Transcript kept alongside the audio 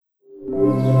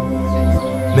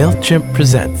MailChimp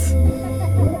presents.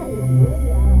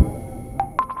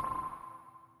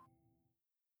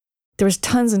 There was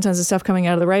tons and tons of stuff coming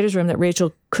out of the writer's room that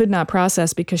Rachel could not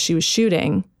process because she was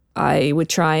shooting. I would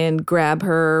try and grab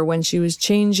her when she was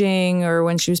changing or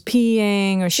when she was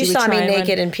peeing, or she would saw try me and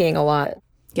naked and peeing a lot.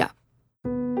 Yeah.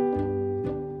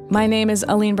 My name is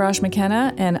Aline Brosh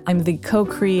McKenna, and I'm the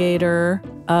co-creator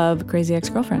of Crazy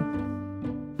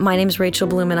Ex-Girlfriend. My name's Rachel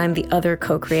Bloom, and I'm the other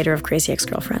co-creator of Crazy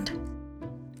Ex-Girlfriend.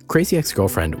 Crazy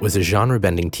Ex-Girlfriend was a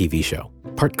genre-bending TV show,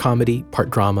 part comedy, part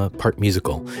drama, part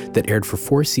musical, that aired for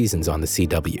 4 seasons on the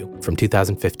CW from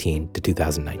 2015 to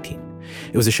 2019.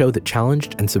 It was a show that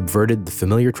challenged and subverted the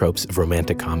familiar tropes of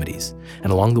romantic comedies,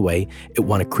 and along the way, it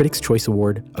won a Critics' Choice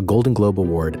Award, a Golden Globe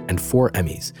Award, and 4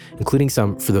 Emmys, including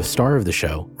some for the star of the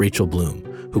show, Rachel Bloom,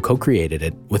 who co-created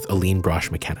it with Aline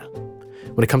Brosh McKenna.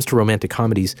 When it comes to romantic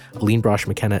comedies, Aline Brosh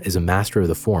McKenna is a master of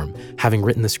the form, having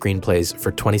written the screenplays for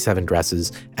 27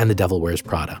 Dresses and The Devil Wears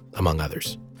Prada, among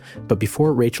others. But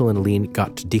before Rachel and Aline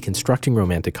got to deconstructing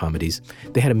romantic comedies,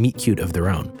 they had a meet-cute of their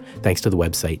own, thanks to the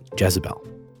website Jezebel.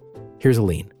 Here's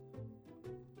Aline.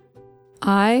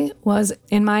 I was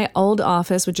in my old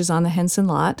office, which is on the Henson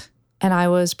lot, and I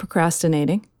was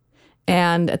procrastinating.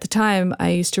 And at the time, I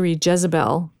used to read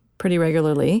Jezebel pretty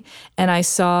regularly, and I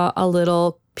saw a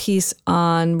little piece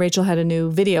on Rachel had a new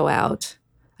video out.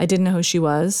 I didn't know who she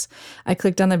was. I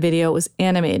clicked on the video. It was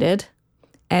animated,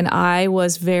 and I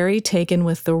was very taken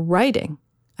with the writing.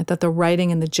 I thought the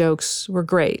writing and the jokes were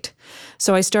great.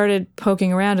 So I started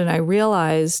poking around, and I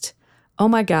realized, oh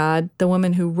my God, the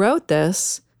woman who wrote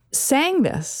this sang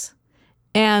this.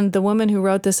 And the woman who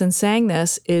wrote this and sang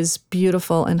this is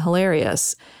beautiful and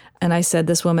hilarious. And I said,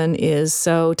 this woman is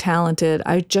so talented.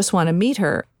 I just want to meet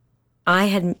her. I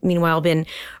had, meanwhile, been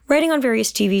writing on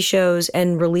various TV shows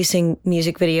and releasing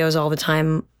music videos all the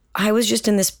time. I was just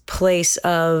in this place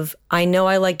of, I know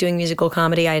I like doing musical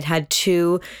comedy. I had had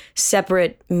 2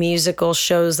 separate musical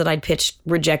shows that I'd pitched,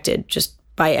 rejected just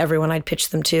by everyone I'd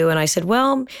pitched them to. And I said,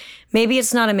 well, maybe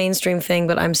it's not a mainstream thing,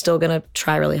 but I'm still going to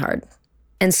try really hard.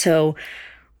 And so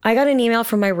I got an email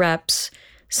from my reps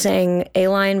saying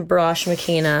Aline Brosh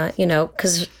McKenna,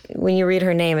 because when you read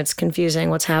her name, it's confusing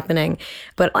what's happening.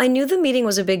 But I knew the meeting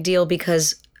was a big deal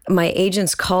because my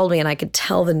agents called me and I could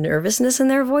tell the nervousness in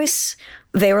their voice.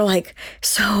 They were like,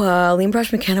 so Aline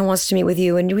Brosh McKenna wants to meet with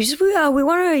you, and we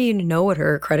want you to know what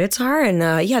her credits are. And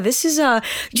this is,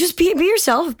 just be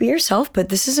yourself, but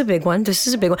this is a big one.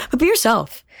 But be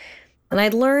yourself. And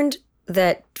I'd learned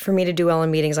that for me to do well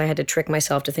in meetings, I had to trick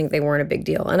myself to think they weren't a big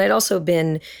deal. And I'd also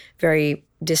been very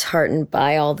disheartened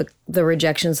by all the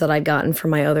rejections that I'd gotten from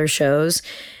my other shows.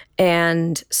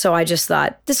 And so I just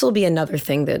thought, this will be another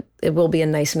thing that it will be a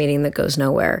nice meeting that goes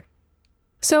nowhere.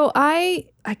 So I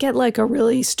get like a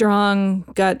really strong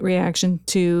gut reaction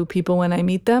to people when I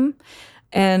meet them.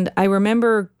 And I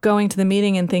remember going to the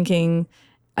meeting and thinking,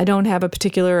 I don't have a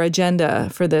particular agenda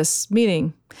for this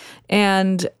meeting.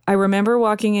 And I remember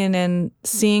walking in and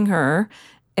seeing her,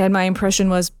 and my impression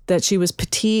was that she was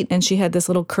petite and she had this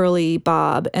little curly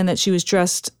bob and that she was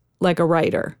dressed like a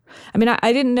writer. I mean,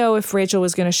 I didn't know if Rachel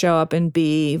was going to show up and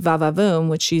be va-va-voom,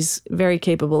 which she's very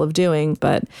capable of doing.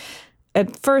 But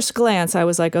at first glance, I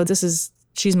was like, oh,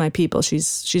 she's my people.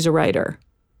 She's a writer.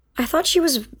 I thought she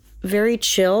was very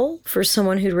chill for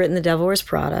someone who'd written The Devil Wears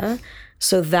Prada.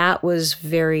 So that was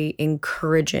very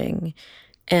encouraging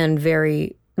and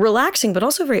very relaxing, but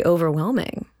also very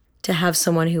overwhelming to have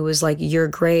someone who was like, you're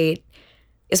great,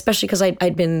 especially because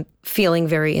I'd been feeling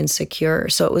very insecure.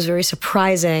 So it was very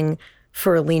surprising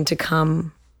for Aline to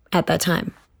come at that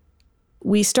time.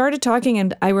 We started talking,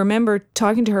 and I remember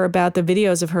talking to her about the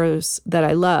videos of hers that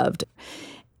I loved.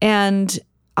 And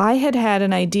I had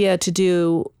an idea to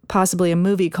do possibly a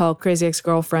movie called Crazy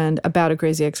Ex-Girlfriend about a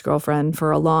crazy ex-girlfriend for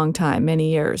a long time,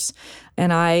 many years.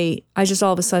 And I just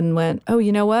all of a sudden went, oh,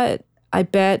 you know what? I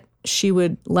bet she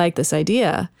would like this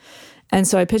idea. And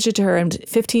so I pitched it to her, and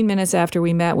 15 minutes after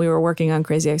we met, we were working on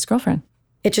Crazy Ex-Girlfriend.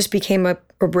 It just became a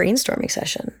brainstorming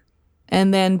session.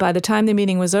 And then by the time the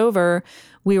meeting was over,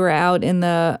 we were out in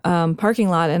the parking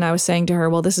lot, and I was saying to her,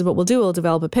 well, this is what we'll do. We'll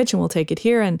develop a pitch and we'll take it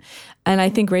here. And I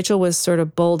think Rachel was sort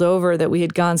of bowled over that we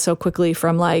had gone so quickly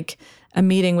from like a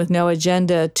meeting with no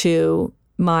agenda to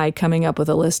my coming up with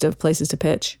a list of places to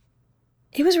pitch.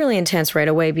 It was really intense right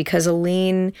away because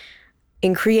Aline,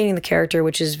 in creating the character,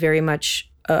 which is very much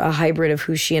a hybrid of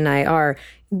who she and I are,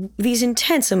 these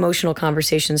intense emotional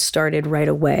conversations started right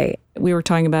away. We were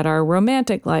talking about our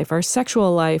romantic life, our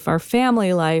sexual life, our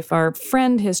family life, our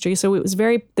friend history. So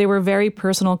they were very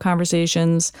personal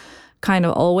conversations, kind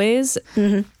of always.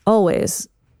 Mm-hmm. Always.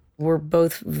 We're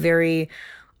both very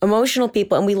emotional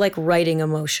people, and we like writing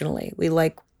emotionally. We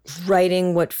like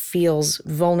writing what feels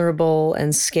vulnerable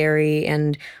and scary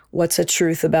and what's a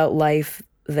truth about life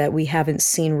that we haven't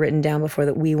seen written down before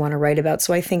that we want to write about.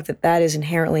 So I think that that is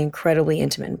inherently incredibly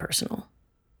intimate and personal.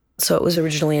 So it was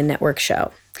originally a network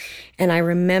show. And I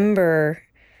remember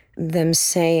them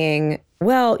saying,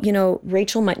 well, you know,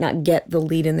 Rachel might not get the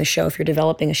lead in the show if you're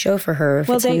developing a show for her, if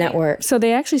it's a network. So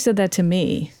they actually said that to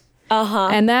me.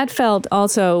 And that felt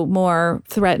also more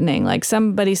threatening. Like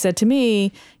somebody said to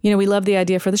me, you know, we love the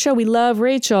idea for the show. We love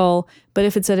Rachel, but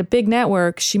if it's at a big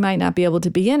network, she might not be able to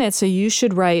be in it. So you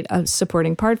should write a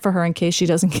supporting part for her in case she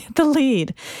doesn't get the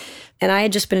lead. And I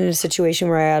had just been in a situation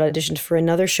where I had auditioned for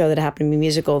another show that happened to be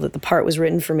musical, that the part was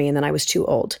written for me and then I was too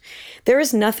old. There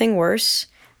is nothing worse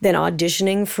than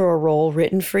auditioning for a role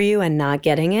written for you and not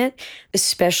getting it,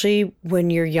 especially when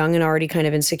you're young and already kind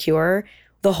of insecure.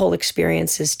 The whole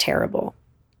experience is terrible.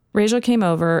 Rachel came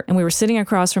over and we were sitting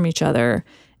across from each other.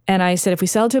 And I said, if we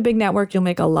sell it to a big network, you'll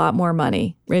make a lot more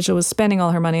money. Rachel was spending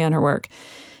all her money on her work.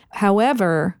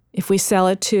 However, if we sell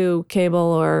it to cable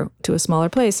or to a smaller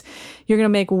place, you're going to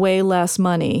make way less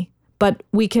money, but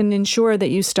we can ensure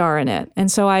that you star in it.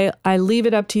 And so I leave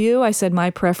it up to you. I said my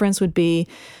preference would be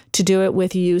to do it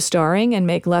with you starring and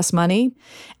make less money.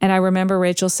 And I remember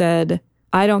Rachel said,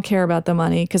 I don't care about the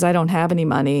money because I don't have any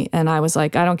money. And I was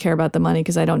like, I don't care about the money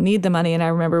because I don't need the money. And I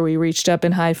remember we reached up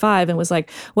in high five and was like,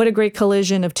 what a great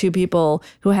collision of two people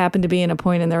who happen to be in a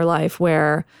point in their life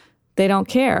where they don't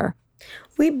care.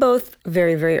 We both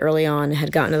very, very early on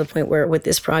had gotten to the point where with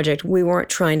this project, we weren't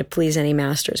trying to please any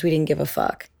masters. We didn't give a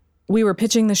fuck. We were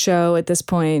pitching the show at this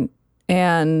point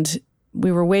and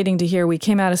we were waiting to hear. We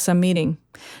came out of some meeting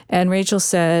and Rachel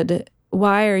said,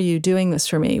 why are you doing this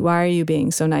for me? Why are you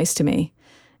being so nice to me?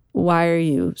 Why are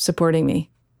you supporting me?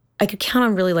 I could count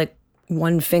on really like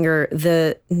one finger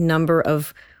the number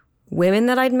of women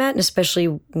that I'd met, and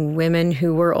especially women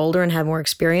who were older and had more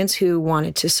experience who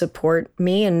wanted to support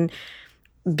me and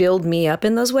build me up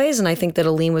in those ways. And I think that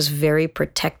Aline was very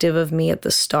protective of me at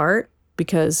the start.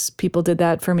 Because people did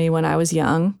that for me when I was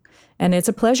young. And it's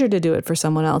a pleasure to do it for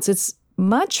someone else. It's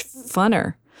much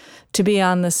funner to be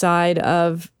on the side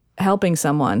of helping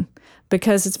someone,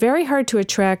 because it's very hard to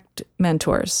attract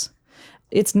mentors.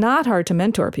 It's not hard to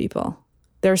mentor people.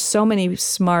 There's so many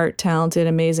smart, talented,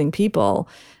 amazing people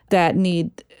that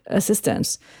need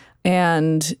assistance.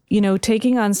 And, you know,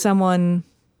 taking on someone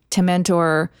to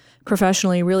mentor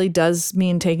professionally really does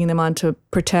mean taking them on to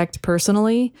protect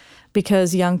personally,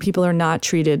 because young people are not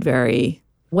treated very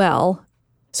well.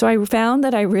 So I found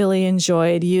that I really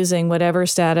enjoyed using whatever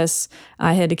status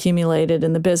I had accumulated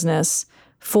in the business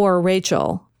for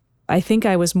Rachel. I think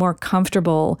I was more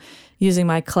comfortable using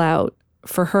my clout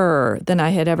for her than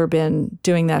I had ever been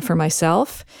doing that for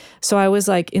myself. So I was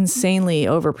like insanely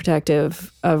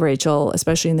overprotective of Rachel,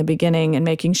 especially in the beginning, and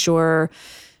making sure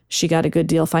she got a good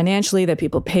deal financially, that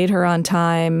people paid her on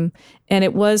time. And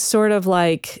it was sort of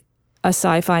like a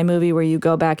sci-fi movie where you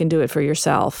go back and do it for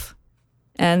yourself.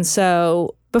 And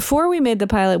so before we made the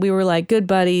pilot, we were like good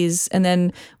buddies. And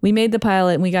then we made the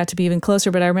pilot and we got to be even closer.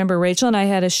 But I remember Rachel and I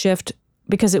had a shift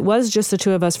because it was just the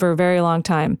two of us for a very long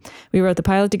time. We wrote the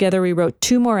pilot together. We wrote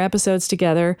 2 more episodes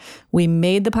together. We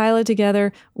made the pilot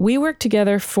together. We worked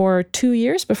together for 2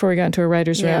 years before we got into a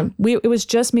writer's room. It was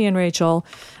just me and Rachel.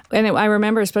 And I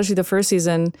remember, especially the first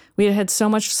season, we had so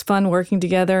much fun working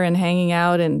together and hanging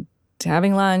out and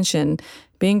having lunch and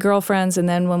being girlfriends. And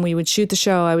then when we would shoot the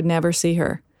show, I would never see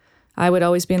her. I would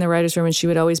always be in the writer's room and she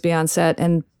would always be on set.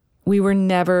 And we were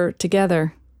never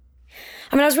together.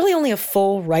 I mean, I was really only a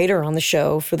full writer on the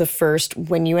show for the first,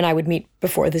 when you and I would meet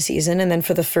before the season, and then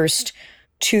for the first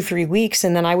 2-3 weeks.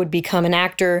 And then I would become an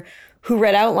actor who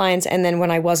read outlines. And then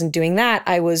when I wasn't doing that,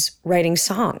 I was writing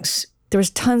songs. There was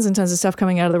tons and tons of stuff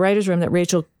coming out of the writer's room that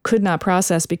Rachel could not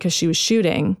process because she was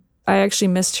shooting. I actually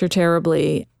missed her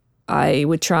terribly. I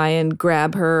would try and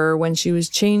grab her when she was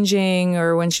changing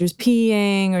or when she was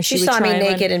peeing, or she would saw try me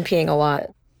naked and peeing a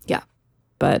lot. Yeah.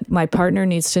 But my partner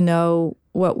needs to know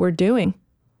what we're doing.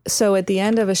 So at the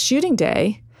end of a shooting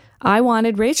day, I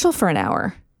wanted Rachel for an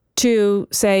hour to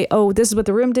say, oh, this is what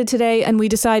the room did today. And we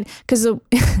decide, because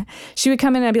she would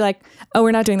come in and I'd be like, oh,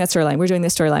 we're not doing that storyline. We're doing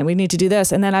this storyline. We need to do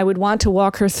this. And then I would want to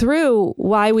walk her through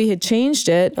why we had changed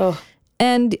it. Oh.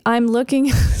 And I'm looking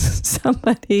at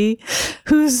somebody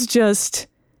who's just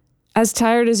as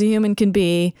tired as a human can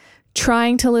be,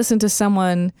 trying to listen to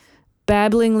someone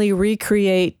babblingly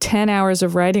recreate 10 hours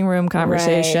of writing room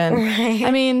conversation. Right.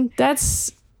 I mean,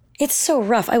 It's so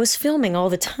rough. I was filming all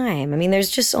the time. I mean, there's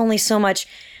just only so much,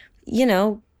 you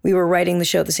know, we were writing the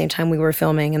show at the same time we were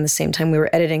filming and the same time we were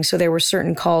editing. So there were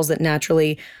certain calls that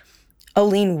naturally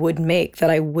Aline would make that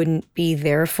I wouldn't be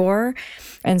there for.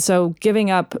 And so giving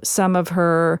up some of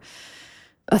her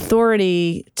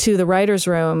authority to the writer's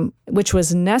room, which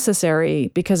was necessary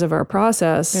because of our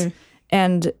process.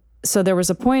 And so there was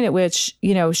a point at which,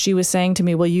 she was saying to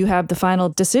me, well, you have the final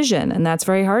decision. And that's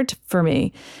very hard for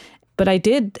me. But I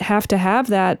did have to have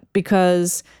that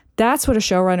because that's what a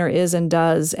showrunner is and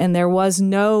does. And there was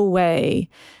no way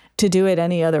to do it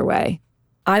any other way.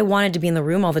 I wanted to be in the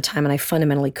room all the time, and I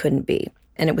fundamentally couldn't be.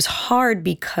 And it was hard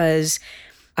because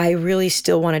I really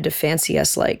still wanted to fancy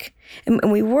us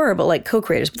and we were, but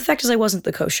co-creators. But the fact is I wasn't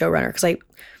the co-showrunner because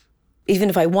even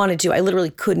if I wanted to, I literally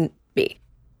couldn't be.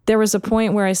 There was a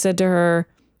point where I said to her,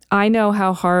 I know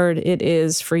how hard it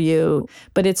is for you,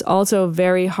 but it's also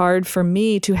very hard for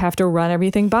me to have to run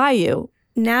everything by you.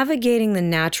 Navigating the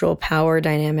natural power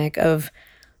dynamic of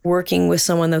working with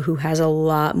someone, though, who has a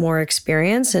lot more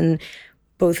experience, and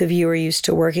both of you are used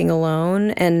to working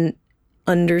alone, and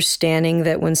understanding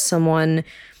that when someone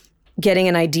getting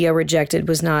an idea rejected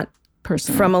was not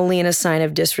personal from Aline a sign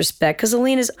of disrespect, because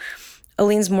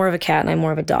Aline's more of a cat and I'm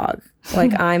more of a dog.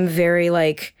 I'm very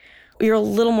you're a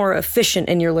little more efficient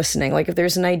in your listening. If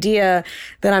there's an idea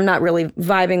that I'm not really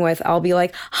vibing with, I'll be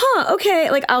okay.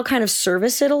 I'll kind of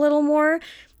service it a little more.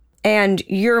 And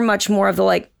you're much more of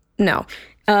the no.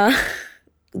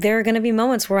 There are going to be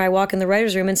moments where I walk in the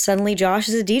writer's room and suddenly Josh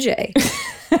is a DJ.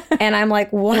 And I'm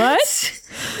like, what?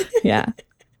 Yeah.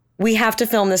 We have to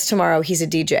film this tomorrow. He's a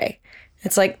DJ.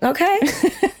 It's okay,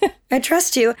 I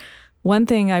trust you. One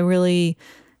thing I really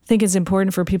think is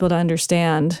important for people to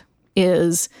understand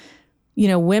is,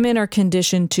 women are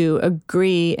conditioned to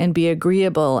agree and be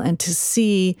agreeable and to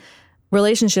see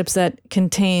relationships that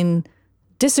contain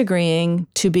disagreeing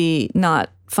to be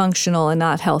not functional and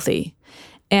not healthy.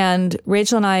 And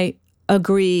Rachel and I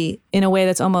agree in a way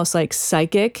that's almost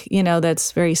psychic,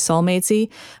 that's very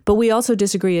soulmatesy, but we also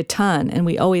disagree a ton, and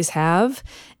we always have.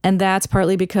 And that's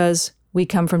partly because we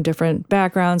come from different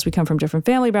backgrounds. We come from different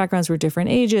family backgrounds. We're different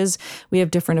ages. We have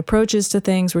different approaches to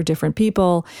things. We're different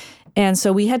people. And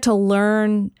so we had to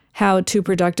learn how to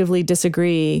productively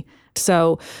disagree.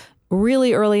 So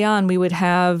really early on, we would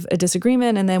have a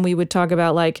disagreement, and then we would talk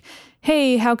about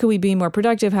hey, how could we be more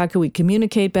productive? How could we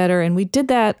communicate better? And we did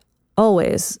that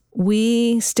always.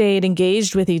 We stayed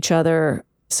engaged with each other.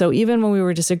 So even when we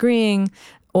were disagreeing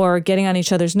or getting on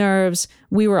each other's nerves,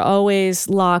 we were always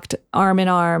locked arm in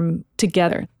arm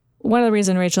together. One of the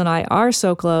reasons Rachel and I are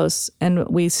so close and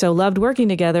we so loved working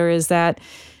together is that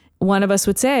one of us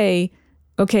would say,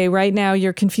 okay, right now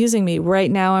you're confusing me.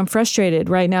 Right now I'm frustrated.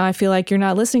 Right now I feel like you're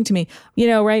not listening to me.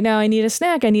 Right now I need a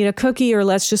snack. I need a cookie, or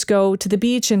let's just go to the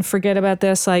beach and forget about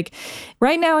this.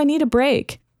 Right now I need a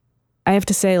break. I have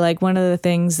to say, one of the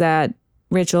things that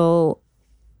Rachel,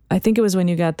 I think it was when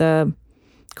you got the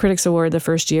Critics Award the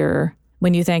first year,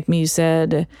 when you thanked me, you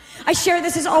said, I share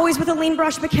this as always with Aline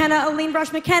Brosh McKenna. Aline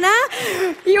Brosh McKenna,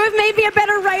 you have made me a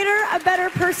better writer, a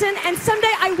better person, and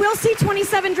someday I will see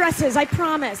 27 dresses, I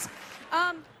promise.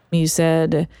 You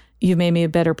said, you've made me a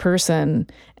better person.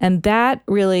 And that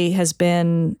really has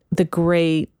been the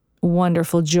great,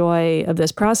 wonderful joy of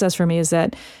this process for me, is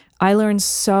that I learned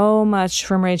so much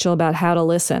from Rachel about how to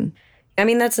listen. I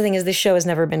mean, that's the thing, is this show has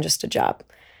never been just a job.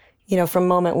 From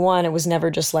moment one, it was never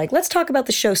just let's talk about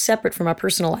the show separate from our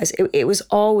personal lives. It was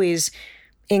always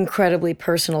incredibly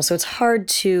personal. So it's hard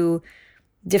to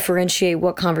differentiate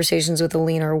what conversations with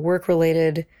Aline are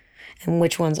work-related and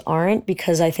which ones aren't,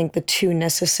 because I think the two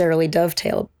necessarily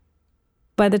dovetail.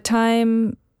 By the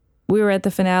time we were at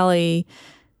the finale,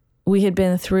 we had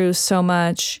been through so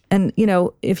much. And,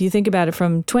 if you think about it,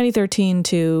 from 2013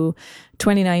 to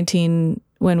 2019,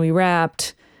 when we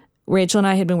wrapped, Rachel and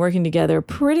I had been working together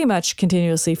pretty much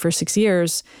continuously for 6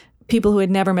 years, people who had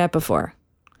never met before.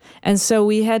 And so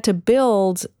we had to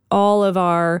build all of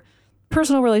our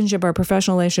personal relationship, our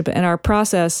professional relationship, and our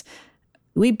process.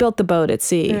 We built the boat at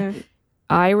sea.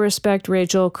 I respect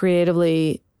Rachel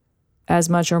creatively as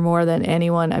much or more than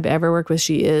anyone I've ever worked with.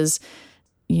 She is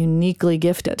uniquely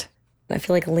gifted. I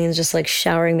feel like Aline's just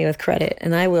showering me with credit,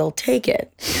 and I will take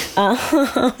it.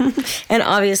 And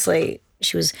obviously,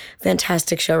 she was a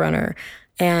fantastic showrunner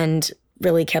and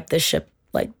really kept this ship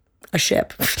a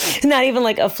ship. Not even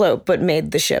afloat, but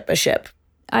made the ship a ship.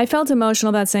 I felt emotional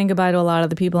about saying goodbye to a lot of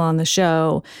the people on the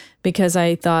show because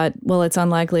I thought, well, it's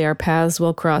unlikely our paths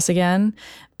will cross again.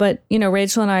 But,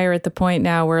 Rachel and I are at the point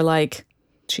now where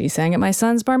she sang at my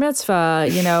son's bar mitzvah.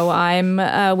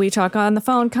 We talk on the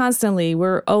phone constantly.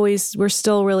 We're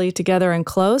still really together and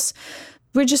close.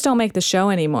 We just don't make the show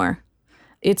anymore.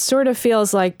 It sort of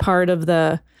feels like part of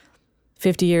the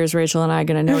 50 years Rachel and I are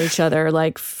going to know each other.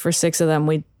 For 6 of them,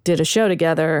 we did a show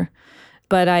together.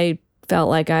 But I felt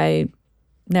like I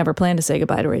never planned to say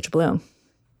goodbye to Rachel Bloom.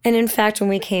 And in fact,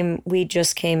 when we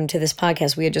just came to this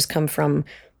podcast. We had just come from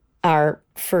our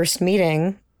first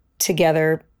meeting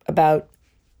together about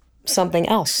something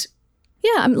else.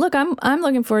 Yeah, I'm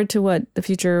looking forward to what the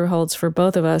future holds for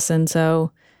both of us. And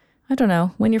so, I don't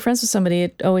know, when you're friends with somebody,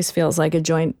 it always feels like a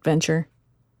joint venture.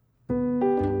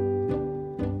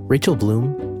 Rachel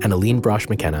Bloom and Aline Brosh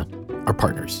McKenna are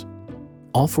partners.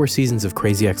 All 4 seasons of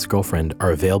Crazy Ex-Girlfriend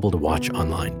are available to watch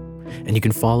online. And you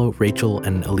can follow Rachel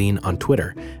and Aline on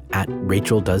Twitter at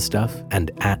Rachel Does Stuff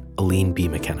and at Aline B.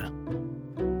 McKenna.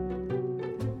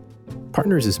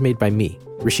 Partners is made by me,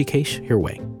 Rishikesh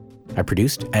Hirway. I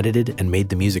produced, edited, and made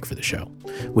the music for the show,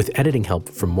 with editing help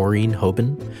from Maureen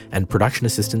Hoban and production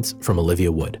assistance from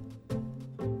Olivia Wood.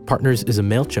 Partners is a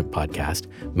MailChimp podcast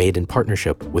made in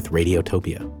partnership with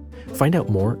Radiotopia. Find out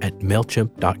more at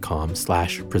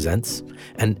mailchimp.com/presents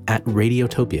and at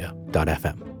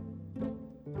radiotopia.fm.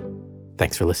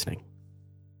 Thanks for listening.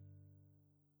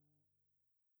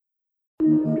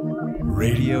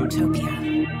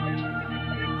 Radiotopia.